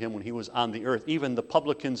attracted to him when he was on the earth? Even the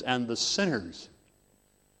publicans and the sinners.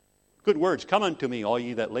 Good words. Come unto me, all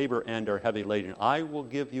ye that labor and are heavy laden. I will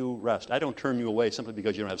give you rest. I don't turn you away simply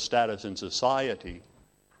because you don't have status in society.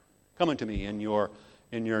 Come unto me in your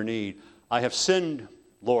need. I have sinned,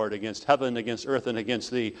 Lord, against heaven, against earth, and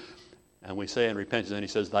against thee. And we say in repentance, and he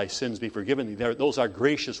says, thy sins be forgiven thee. Those are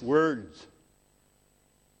gracious words.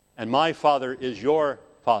 And my Father is your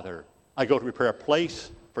Father. I go to prepare a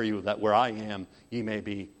place for you, that where I am, ye may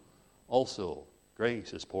be also.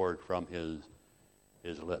 Grace is poured from his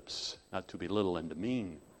lips, not to belittle and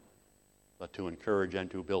demean, but to encourage and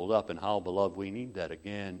to build up. And how, beloved, we need that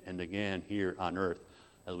again and again here on earth,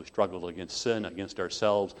 as we struggle against sin, against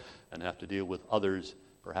ourselves, and have to deal with others,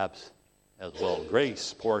 perhaps as well.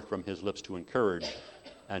 Grace poured from his lips to encourage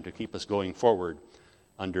and to keep us going forward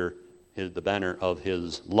under the banner of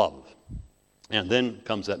his love. And then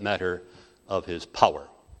comes that matter of his power.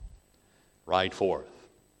 Ride forth.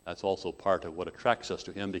 That's also part of what attracts us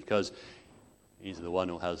to him, because he's the one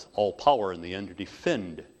who has all power in the end to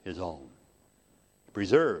defend his own, to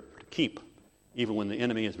preserve, to keep, even when the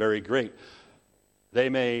enemy is very great. They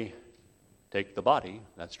may take the body,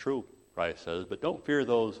 that's true, Christ says, but don't fear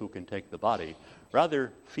those who can take the body.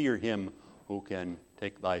 Rather fear him who can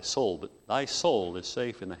take thy soul. But thy soul is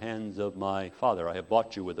safe in the hands of my Father. I have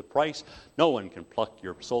bought you with a price. No one can pluck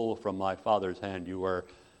your soul from my Father's hand. You are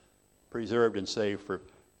preserved and saved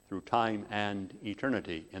through time and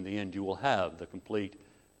eternity. In the end, you will have the complete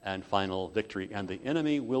and final victory, and the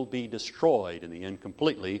enemy will be destroyed in the end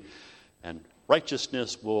completely, and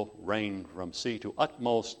righteousness will reign from sea to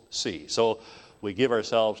utmost sea. So we give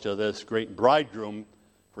ourselves to this great bridegroom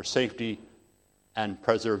for safety and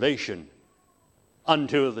preservation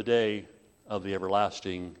unto the day of the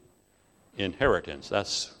everlasting inheritance.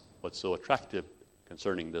 That's what's so attractive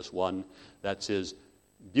concerning this one. That's his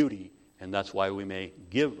beauty, and that's why we may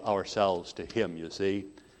give ourselves to him, you see,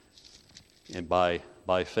 and by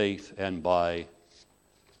faith and by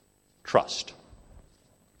trust.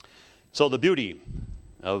 So the beauty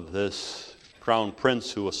of this crown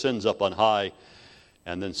prince who ascends up on high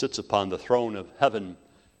and then sits upon the throne of heaven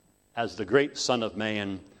as the great Son of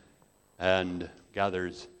Man and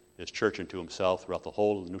gathers his church into himself throughout the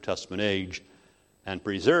whole of the New Testament age and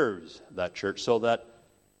preserves that church so that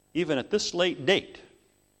even at this late date,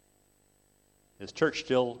 his church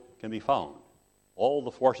still can be found. All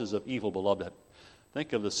the forces of evil, beloved,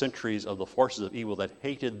 think of the centuries of the forces of evil that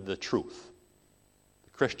hated the truth, the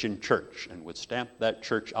Christian church, and would stamp that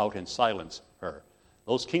church out and silence her.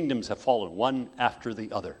 Those kingdoms have fallen one after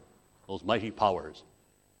the other, those mighty powers.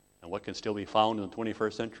 And what can still be found in the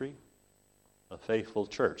 21st century? A faithful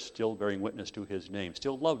church, still bearing witness to his name,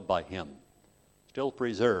 still loved by him, still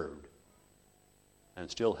preserved, and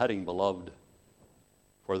still heading, beloved,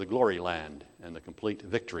 for the glory land and the complete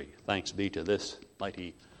victory. Thanks be to this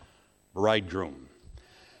mighty bridegroom.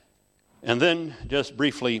 And then, just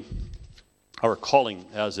briefly, our calling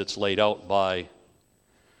as it's laid out by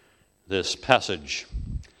this passage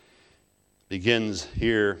begins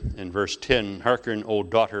here in verse 10. Hearken, O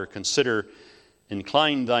daughter, consider,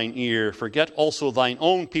 incline thine ear, forget also thine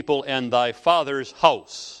own people and thy father's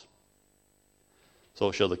house.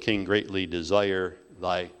 So shall the king greatly desire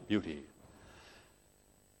thy beauty.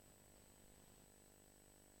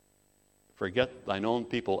 Forget thine own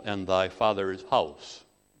people and thy father's house.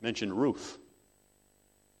 Mention Ruth.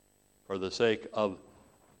 For the sake of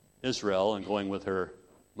Israel and going with her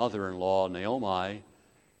mother-in-law, Naomi,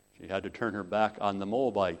 she had to turn her back on the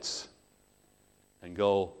Moabites and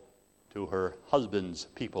go to her husband's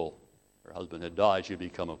people. Her husband had died. She had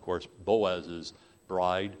become, of course, Boaz's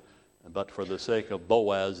bride. But for the sake of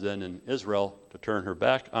Boaz then in Israel, to turn her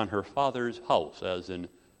back on her father's house. As in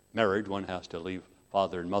marriage, one has to leave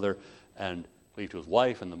father and mother and cleave to his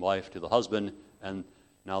wife, and the wife to the husband. And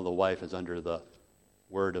now the wife is under the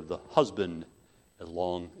word of the husband, as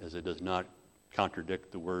long as it does not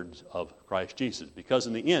contradict the words of Christ Jesus. Because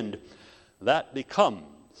in the end, that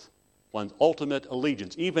becomes one's ultimate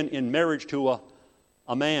allegiance. Even in marriage to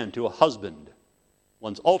a man, to a husband,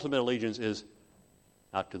 one's ultimate allegiance is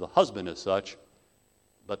not to the husband as such,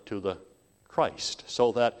 but to the Christ.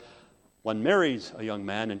 So that one marries a young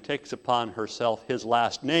man and takes upon herself his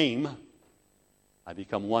last name, I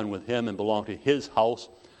become one with him and belong to his house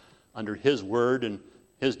under his word and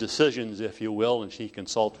his decisions, if you will, and she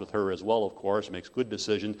consults with her as well, of course, makes good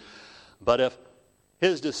decisions. But if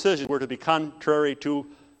his decisions were to be contrary to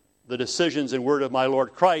the decisions and word of my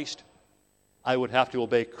Lord Christ, I would have to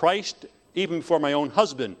obey Christ even before my own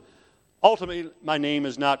husband. Ultimately, my name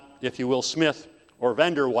is not, if you will, Smith or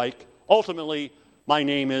Vanderwyk. Ultimately, my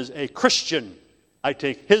name is a Christian. I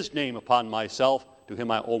take his name upon myself. To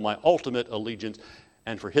him I owe my ultimate allegiance.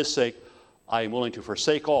 And for his sake, I am willing to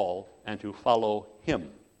forsake all and to follow him.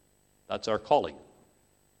 That's our calling.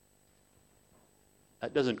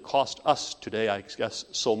 That doesn't cost us today, I guess,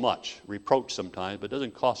 so much. Reproach sometimes, but it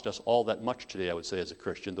doesn't cost us all that much today, I would say, as a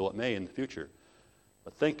Christian, though it may in the future.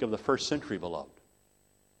 But think of the first century, beloved.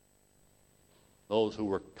 Those who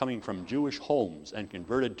were coming from Jewish homes and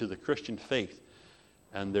converted to the Christian faith,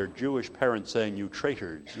 and their Jewish parents saying, "You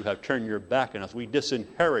traitors, you have turned your back on us. We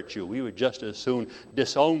disinherit you. We would just as soon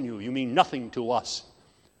disown you. You mean nothing to us."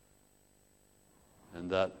 And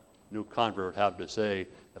that new convert would have to say,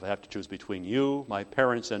 if I have to choose between you, my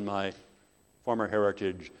parents, and my former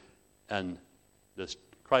heritage, and this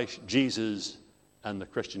Christ Jesus and the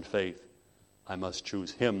Christian faith, I must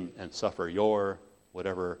choose him and suffer your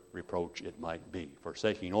whatever reproach it might be,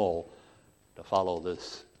 forsaking all to follow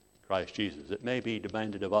this Christ Jesus. It may be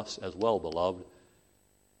demanded of us as well, beloved.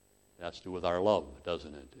 It has to do with our love,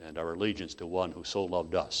 doesn't it? And our allegiance to one who so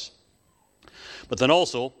loved us. But then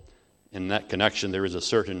also, in that connection, there is a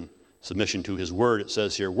certain submission to his word. It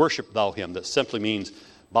says here, worship thou him. That simply means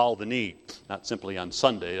bow the knee, not simply on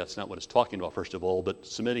Sunday. That's not what it's talking about, first of all, but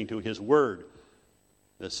submitting to his word.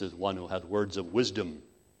 This is one who has words of wisdom.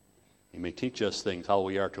 He may teach us things, how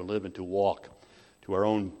we are to live and to walk to our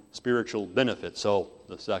own spiritual benefit. So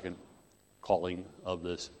the second calling of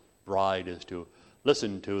this bride is to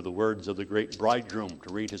listen to the words of the great bridegroom,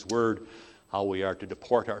 to read his word, how we are to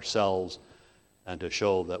deport ourselves, and to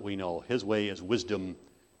show that we know his way is wisdom.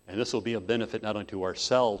 And this will be a benefit not only to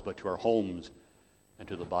ourselves, but to our homes and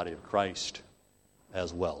to the body of Christ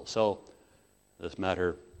as well. So this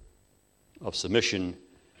matter of submission,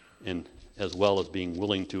 as well as being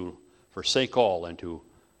willing to forsake all and to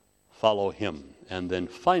follow him. And then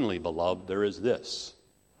finally, beloved, there is this,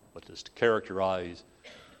 what is to characterize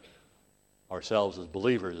ourselves as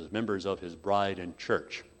believers, as members of his bride and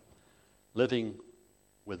church, living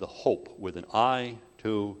with a hope, with an eye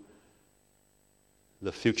to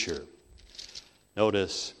the future.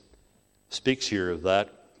 Notice, speaks here of that,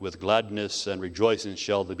 with gladness and rejoicing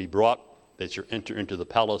shall they be brought, that you enter into the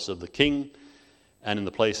palace of the king, and in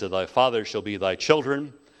the place of thy father shall be thy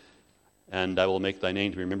children, and I will make thy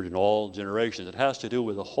name to be remembered in all generations. It has to do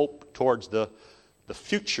with a hope towards the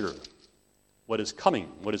future, what is coming,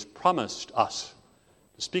 what is promised us.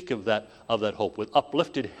 To speak of that hope with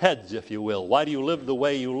uplifted heads, if you will. Why do you live the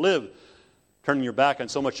way you live? Turning your back on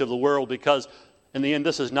so much of the world, because in the end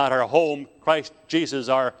this is not our home. Christ Jesus,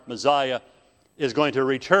 our Messiah, is going to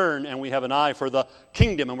return, and we have an eye for the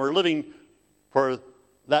kingdom, and we're living for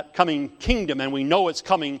that coming kingdom, and we know it's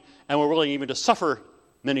coming, and we're willing even to suffer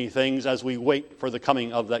many things as we wait for the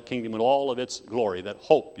coming of that kingdom and all of its glory. That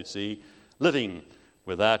hope, you see, living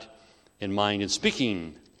with that in mind and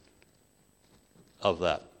speaking of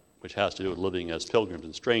that, which has to do with living as pilgrims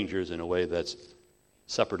and strangers in a way that's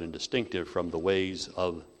separate and distinctive from the ways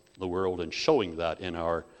of the world, and showing that in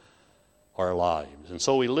our lives. And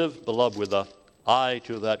so we live, beloved, with an eye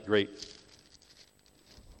to that great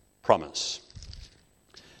promise.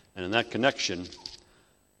 And in that connection,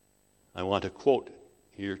 I want to quote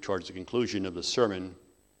here towards the conclusion of the sermon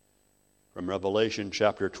from Revelation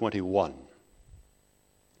chapter 21.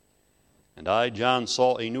 And I, John,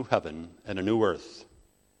 saw a new heaven and a new earth.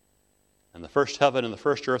 And the first heaven and the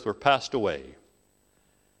first earth were passed away.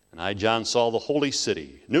 And I, John, saw the holy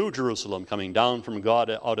city, New Jerusalem, coming down from God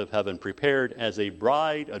out of heaven, prepared as a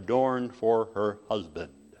bride adorned for her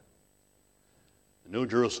husband. The New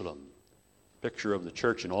Jerusalem, picture of the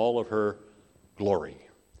church in all of her glory.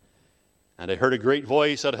 And I heard a great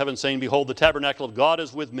voice out of heaven saying, behold, the tabernacle of God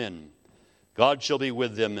is with men. God shall be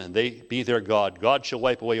with them, and they be their God. God shall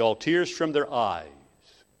wipe away all tears from their eyes.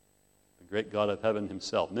 The great God of heaven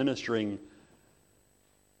himself ministering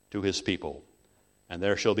to his people. And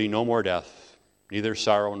there shall be no more death, neither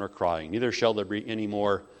sorrow nor crying, neither shall there be any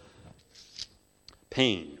more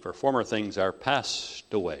pain, for former things are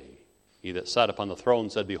passed away. He that sat upon the throne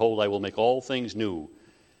said, behold, I will make all things new.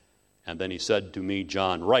 And then he said to me,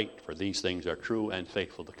 John, write, for these things are true and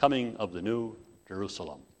faithful, the coming of the New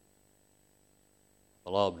Jerusalem.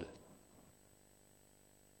 Beloved,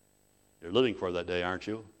 you're living for that day, aren't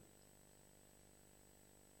you?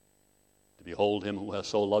 To behold him who has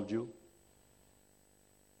so loved you.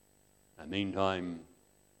 And meantime,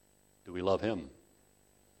 do we love him?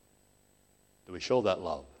 Do we show that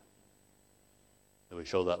love? Do we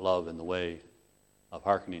show that love in the way of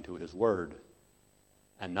hearkening to his word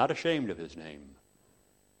and not ashamed of his name?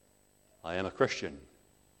 I am a Christian.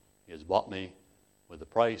 He has bought me with the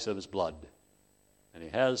price of his blood. And he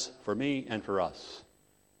has for me and for us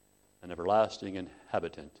an everlasting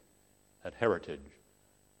inhabitant, that heritage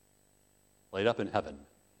laid up in heaven.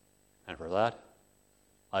 And for that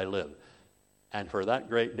I live. And for that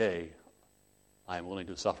great day I am willing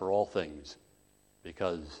to suffer all things,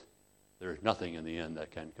 because there is nothing in the end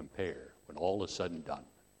that can compare when all is said and done.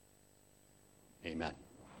 Amen.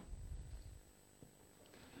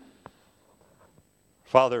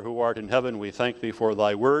 Father who art in heaven, we thank thee for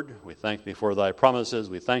thy word. We thank thee for thy promises.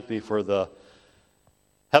 We thank thee for the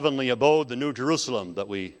heavenly abode, the New Jerusalem, that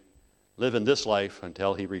we live in this life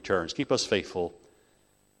until he returns. Keep us faithful.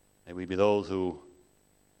 May we be those who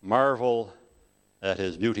marvel at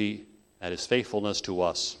his beauty, at his faithfulness to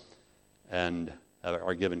us, and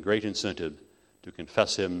are given great incentive to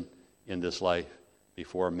confess him in this life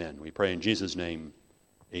before men. We pray in Jesus' name,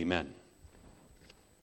 amen.